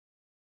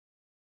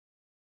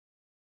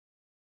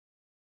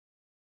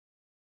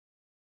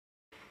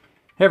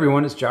Hey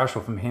everyone, it's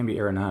Joshua from Hamby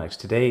Aeronautics.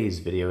 Today's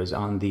video is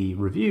on the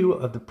review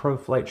of the Pro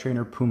Flight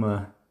Trainer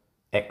Puma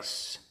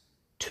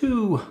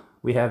X2.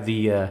 We have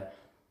the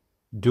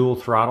dual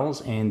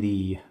throttles and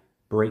the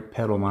brake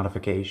pedal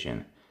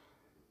modification.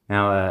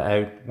 Now,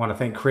 I want to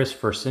thank Chris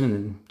for sending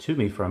them to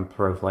me from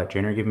Pro Flight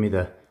Trainer, giving me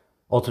the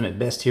ultimate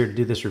best here to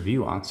do this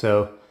review on.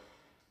 So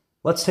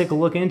let's take a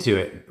look into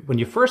it. When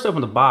you first open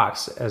the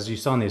box, as you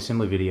saw in the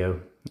assembly video,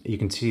 you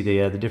can see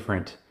the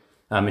different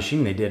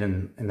machine they did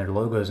and their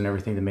logos and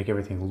everything to make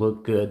everything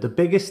look good. The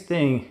biggest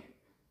thing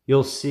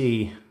you'll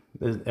see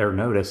or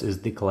notice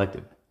is the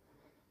collective.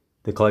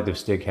 The collective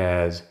stick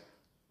has,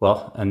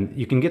 well, and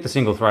you can get the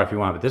single throttle if you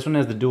want, but this one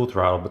has the dual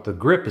throttle, but the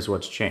grip is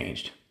what's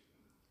changed.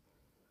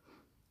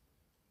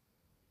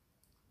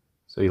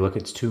 So you look,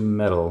 it's two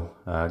metal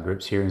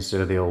grips here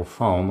instead of the old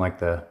foam like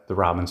the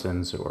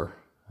Robinsons or,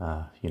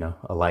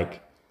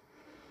 alike.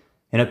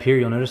 And up here,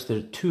 you'll notice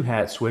there's two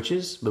hat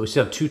switches, but we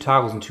still have two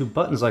toggles and two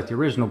buttons like the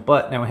original.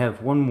 But now we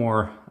have one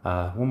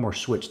more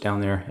switch down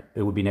there.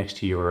 It would be next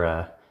to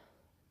your.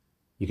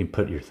 You can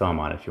put your thumb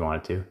on it if you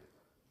wanted to.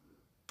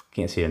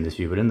 Can't see it in this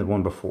view, but in the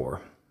one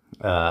before.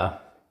 So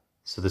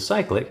the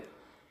cyclic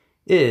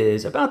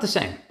is about the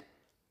same.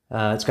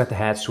 It's got the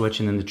hat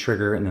switch and then the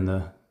trigger and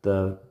then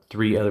the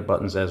three other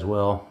buttons as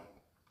well.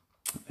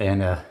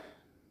 And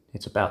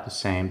it's about the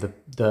same.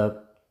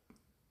 The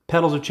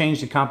pedals have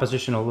changed in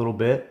composition a little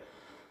bit.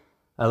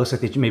 Looks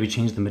like they maybe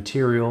changed the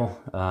material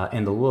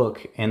and the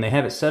look, and they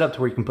have it set up to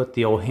where you can put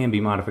the old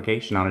Hamby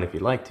modification on it if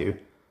you'd like to.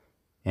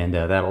 And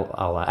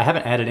I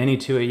haven't added any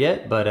to it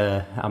yet, but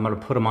I'm going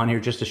to put them on here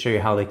just to show you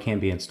how they can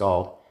be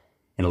installed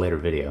in a later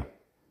video.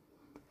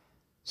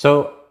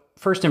 So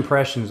first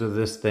impressions of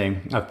this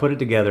thing, I've put it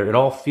together. It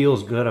all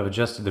feels good. I've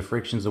adjusted the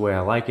frictions the way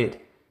I like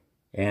it,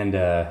 and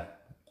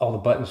all the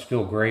buttons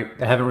feel great.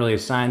 I haven't really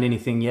assigned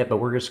anything yet, but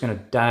we're just going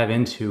to dive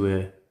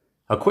into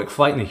a quick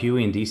flight in the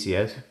Huey and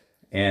DCS.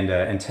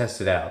 And test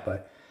it out.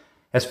 But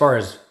as far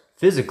as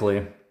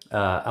physically,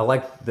 I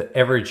like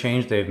every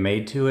change they've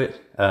made to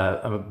it.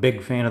 I'm a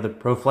big fan of the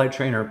Pro Flight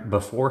Trainer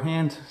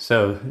beforehand,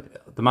 so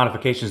the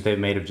modifications they've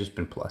made have just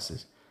been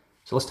pluses.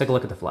 So let's take a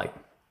look at the flight.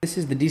 This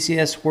is the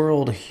DCS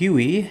World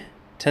Huey,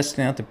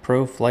 testing out the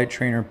Pro Flight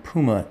Trainer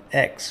Puma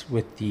X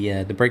with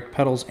the brake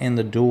pedals and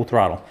the dual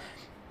throttle.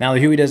 Now the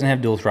Huey doesn't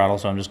have dual throttle,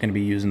 so I'm just going to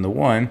be using the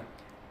one,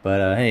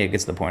 but hey, it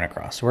gets the point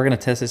across. So we're going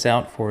to test this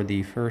out for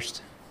the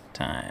first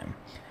time.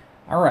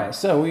 All right,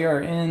 so we are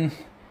in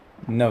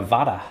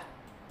Nevada.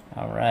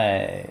 All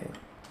right.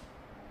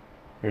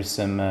 There's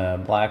some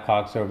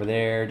Blackhawks over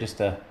there.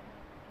 Just a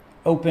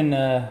open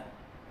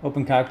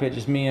cockpit.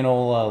 Just me and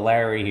old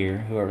Larry here,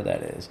 whoever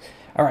that is.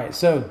 All right,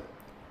 so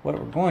what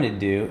we're going to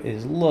do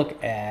is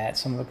look at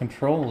some of the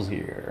controls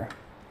here.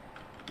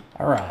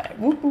 All right.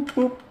 Whoop, whoop,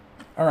 whoop.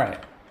 All right.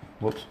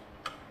 Whoops.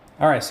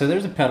 All right, so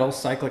there's the pedals,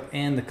 cyclic,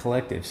 and the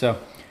collective. So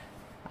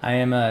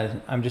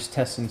I'm just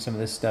testing some of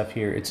this stuff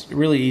here. It's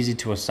really easy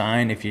to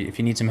assign. If you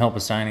need some help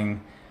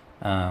assigning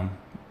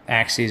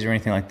axes or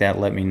anything like that,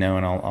 let me know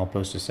and I'll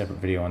post a separate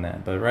video on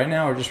that. But right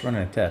now we're just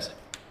running a test.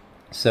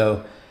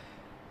 So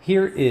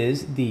here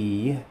is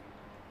the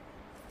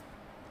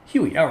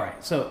Huey. All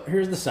right, so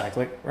here's the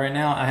cyclic. Right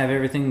now I have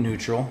everything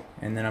neutral,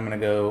 and then I'm gonna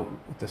go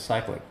with the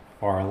cyclic.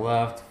 Far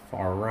left,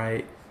 far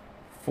right,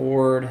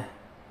 forward,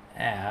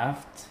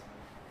 aft,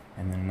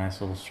 and then a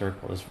nice little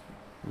circle. It's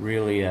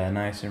really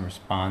nice and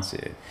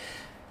responsive.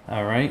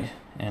 All right,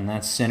 and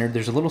that's centered.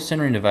 There's a little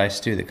centering device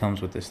too that comes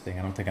with this thing.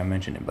 I don't think I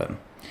mentioned it, but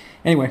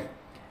anyway,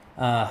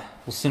 we'll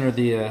center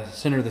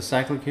the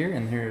cyclic here,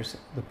 and here's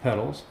the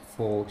pedals.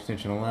 Full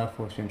extension left,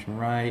 full extension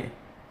right.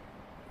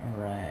 All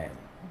right,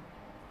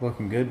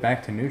 looking good.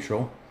 Back to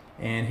neutral,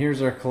 and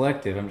here's our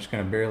collective. I'm just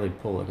going to barely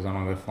pull it because I'm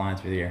going to go flying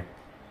through the air.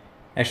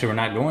 Actually, we're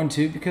not going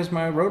to because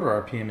my rotor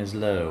RPM is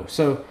low.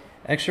 So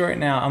actually, right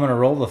now I'm going to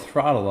roll the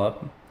throttle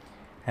up.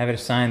 Have it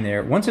assigned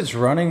there. Once it's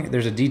running,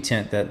 there's a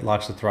detent that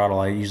locks the throttle.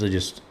 I usually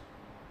just,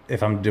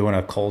 if I'm doing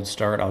a cold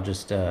start, I'll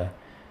just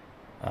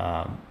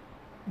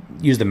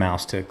use the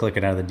mouse to click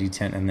it out of the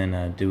detent and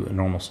then do a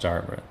normal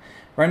start. But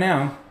right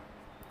now,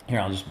 here,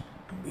 I'll just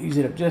ease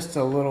it up just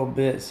a little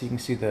bit so you can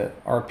see the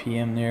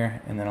RPM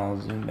there, and then I'll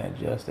zoom that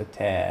just a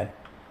tad.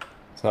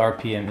 So the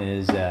RPM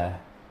is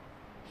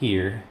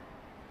here.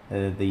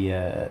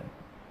 The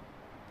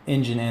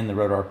engine and the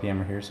rotor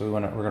RPM are here, so we're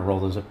gonna roll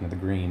those up into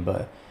the green,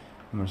 but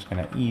I'm just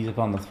going to ease up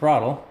on the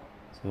throttle,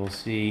 so we'll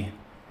see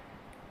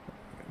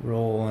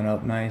rolling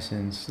up nice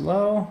and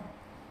slow.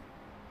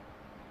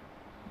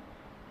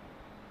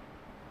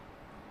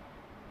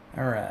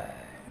 All right,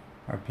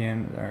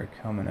 RPMs are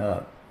coming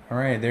up. All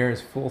right,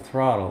 there's full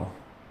throttle.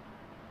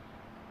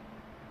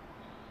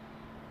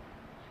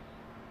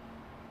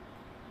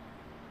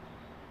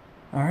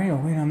 All right,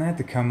 I'll wait on that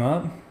to come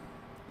up.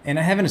 And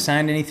I haven't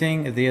assigned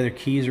anything of the other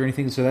keys or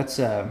anything, so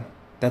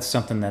that's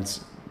something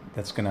that's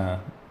gonna,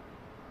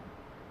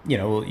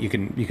 you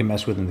can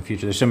mess with in the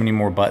future. There's so many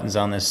more buttons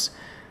on this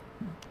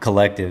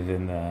collective,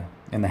 and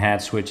the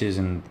hat switches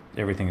and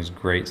everything is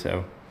great.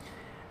 So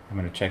I'm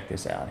gonna check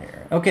this out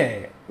here.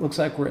 Okay, looks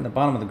like we're in the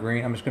bottom of the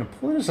green. I'm just gonna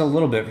pull this a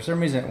little bit. For some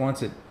reason it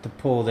wants it to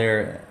pull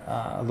there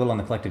a little on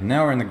the collective.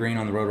 Now we're in the green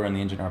on the rotor and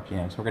the engine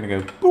RPM. So we're gonna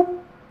go boop,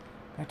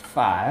 back to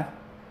 5.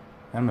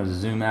 I'm gonna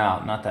zoom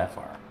out, not that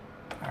far.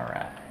 All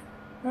right,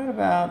 right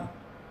about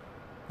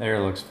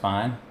there looks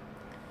fine.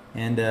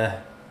 And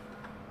we're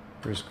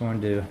just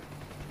going to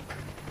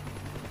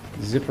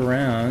zip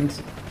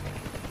around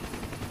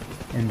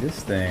in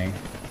this thing.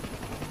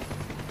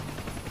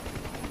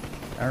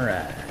 All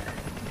right.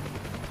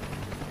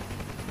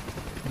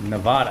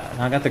 Nevada.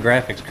 Now I got the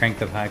graphics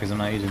cranked up high because I'm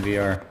not using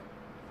VR.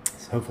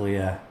 So hopefully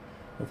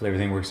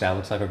everything works out.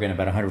 Looks like we're getting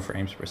about 100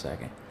 frames per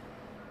second.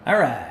 All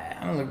right,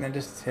 I'm looking at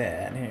just a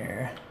tad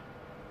here.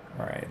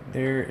 All right,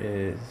 there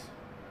is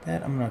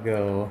that. I'm gonna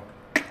go.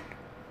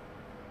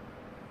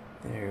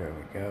 There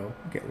we go.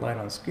 Get light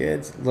on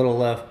skids. Little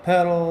left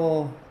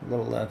pedal,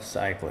 little left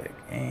cyclic,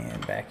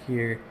 and back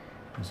here.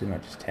 I'm zoom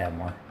out just a tad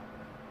more.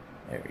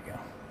 There we go.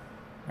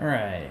 All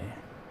right.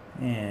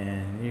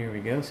 And here we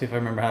go. See if I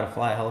remember how to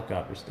fly a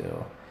helicopter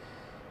still.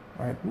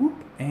 All right, whoop,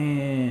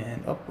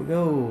 and up we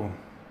go.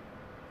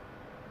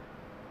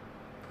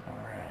 All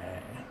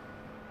right.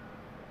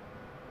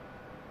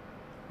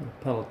 Little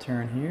pedal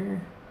turn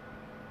here.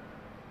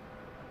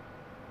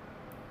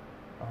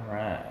 All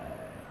right.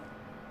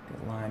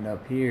 Get lined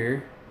up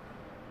here.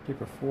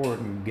 Dipper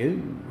forward and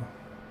go.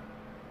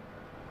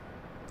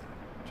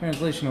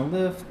 Translational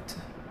lift.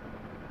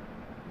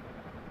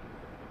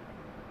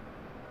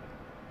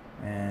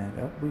 And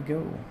up we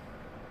go.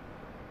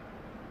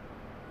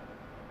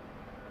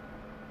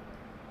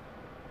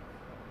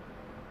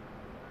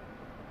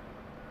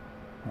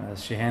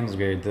 She handles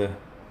great.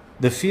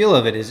 The feel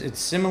of it is it's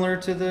similar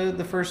to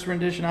the first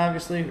rendition,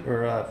 obviously,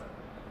 or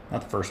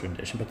not the first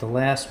rendition, but the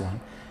last one,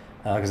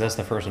 because that's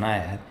the first one I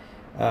had,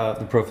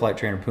 the Pro Flight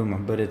Trainer Puma.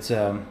 But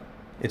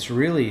it's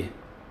really,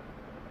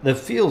 the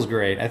feel's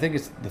great. I think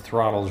it's the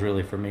throttles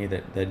really for me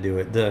that do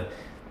it.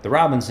 The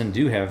Robinson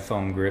do have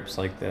foam grips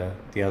like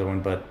the other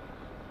one, but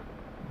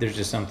there's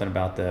just something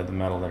about the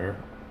metal that are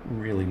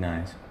really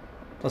nice.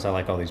 Plus I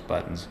like all these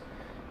buttons,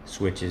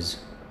 switches,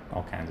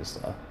 all kinds of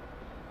stuff.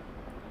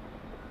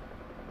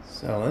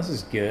 So this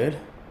is good.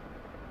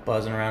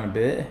 Buzzing around a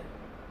bit.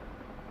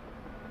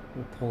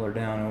 We'll pull her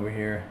down over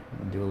here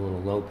and do a little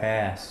low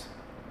pass.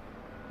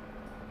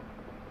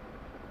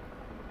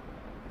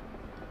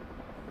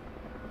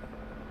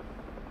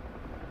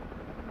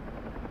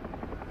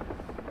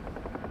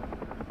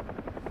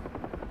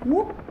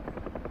 Whoop.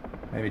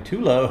 Maybe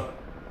too low.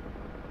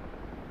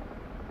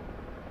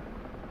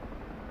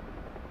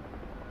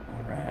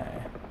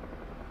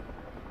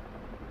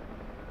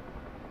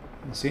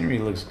 The scenery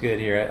looks good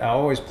here. I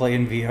always play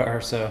in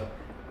VR, so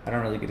I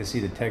don't really get to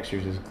see the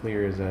textures as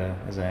clear as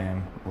I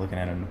am looking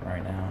at them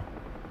right now.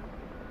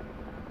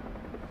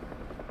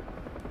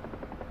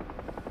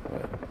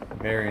 But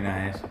very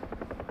nice.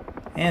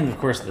 And of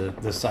course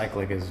the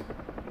cyclic is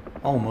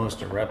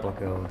almost a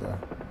replica of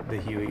the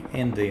Huey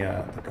and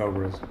the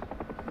Cobras.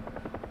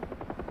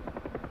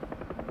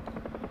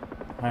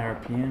 High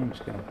RPM,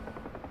 just gonna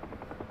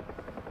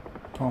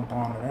pump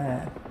onto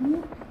that.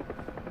 Ooh,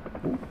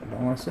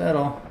 don't want to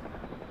settle.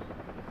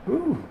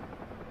 Woo!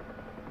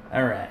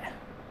 All right.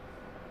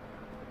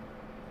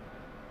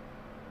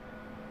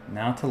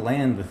 Now to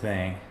land the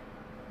thing.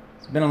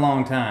 It's been a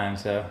long time,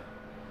 so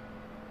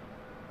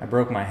I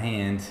broke my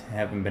hand.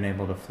 Haven't been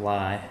able to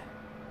fly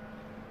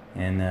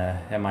in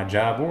at my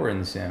job or in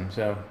the sim,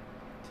 so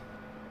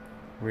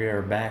we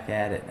are back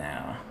at it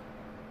now.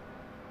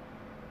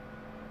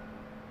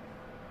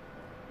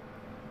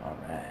 All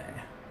right,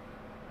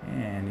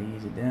 and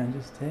ease it down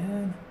just a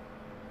tad.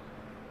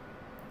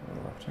 A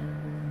little left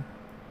turn.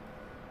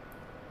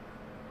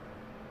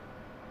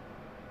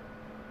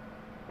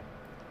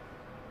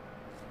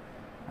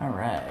 All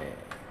right,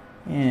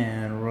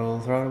 and roll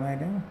the throttle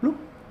back down. Bloop.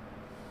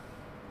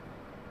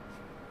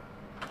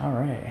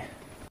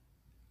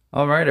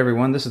 All right,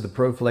 everyone. This is the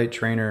Pro Flight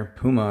Trainer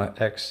Puma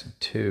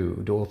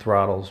X2 dual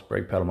throttles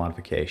brake pedal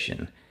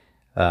modification.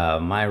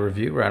 My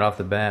review right off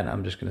the bat,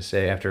 I'm just going to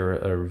say after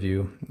a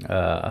review,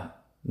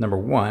 number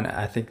one,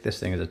 I think this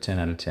thing is a 10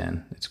 out of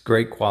 10. It's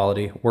great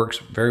quality, works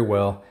very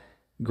well.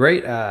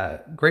 Great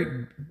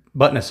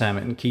button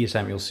assignment and key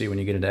assignment you'll see when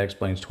you get into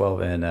X-Planes 12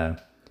 and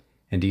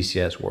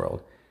DCS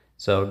World.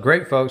 So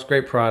great, folks,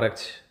 great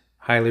product.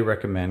 Highly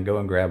recommend. Go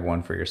and grab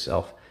one for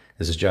yourself.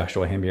 This is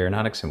Joshua Hamby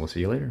Aeronautics, and we'll see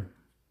you later.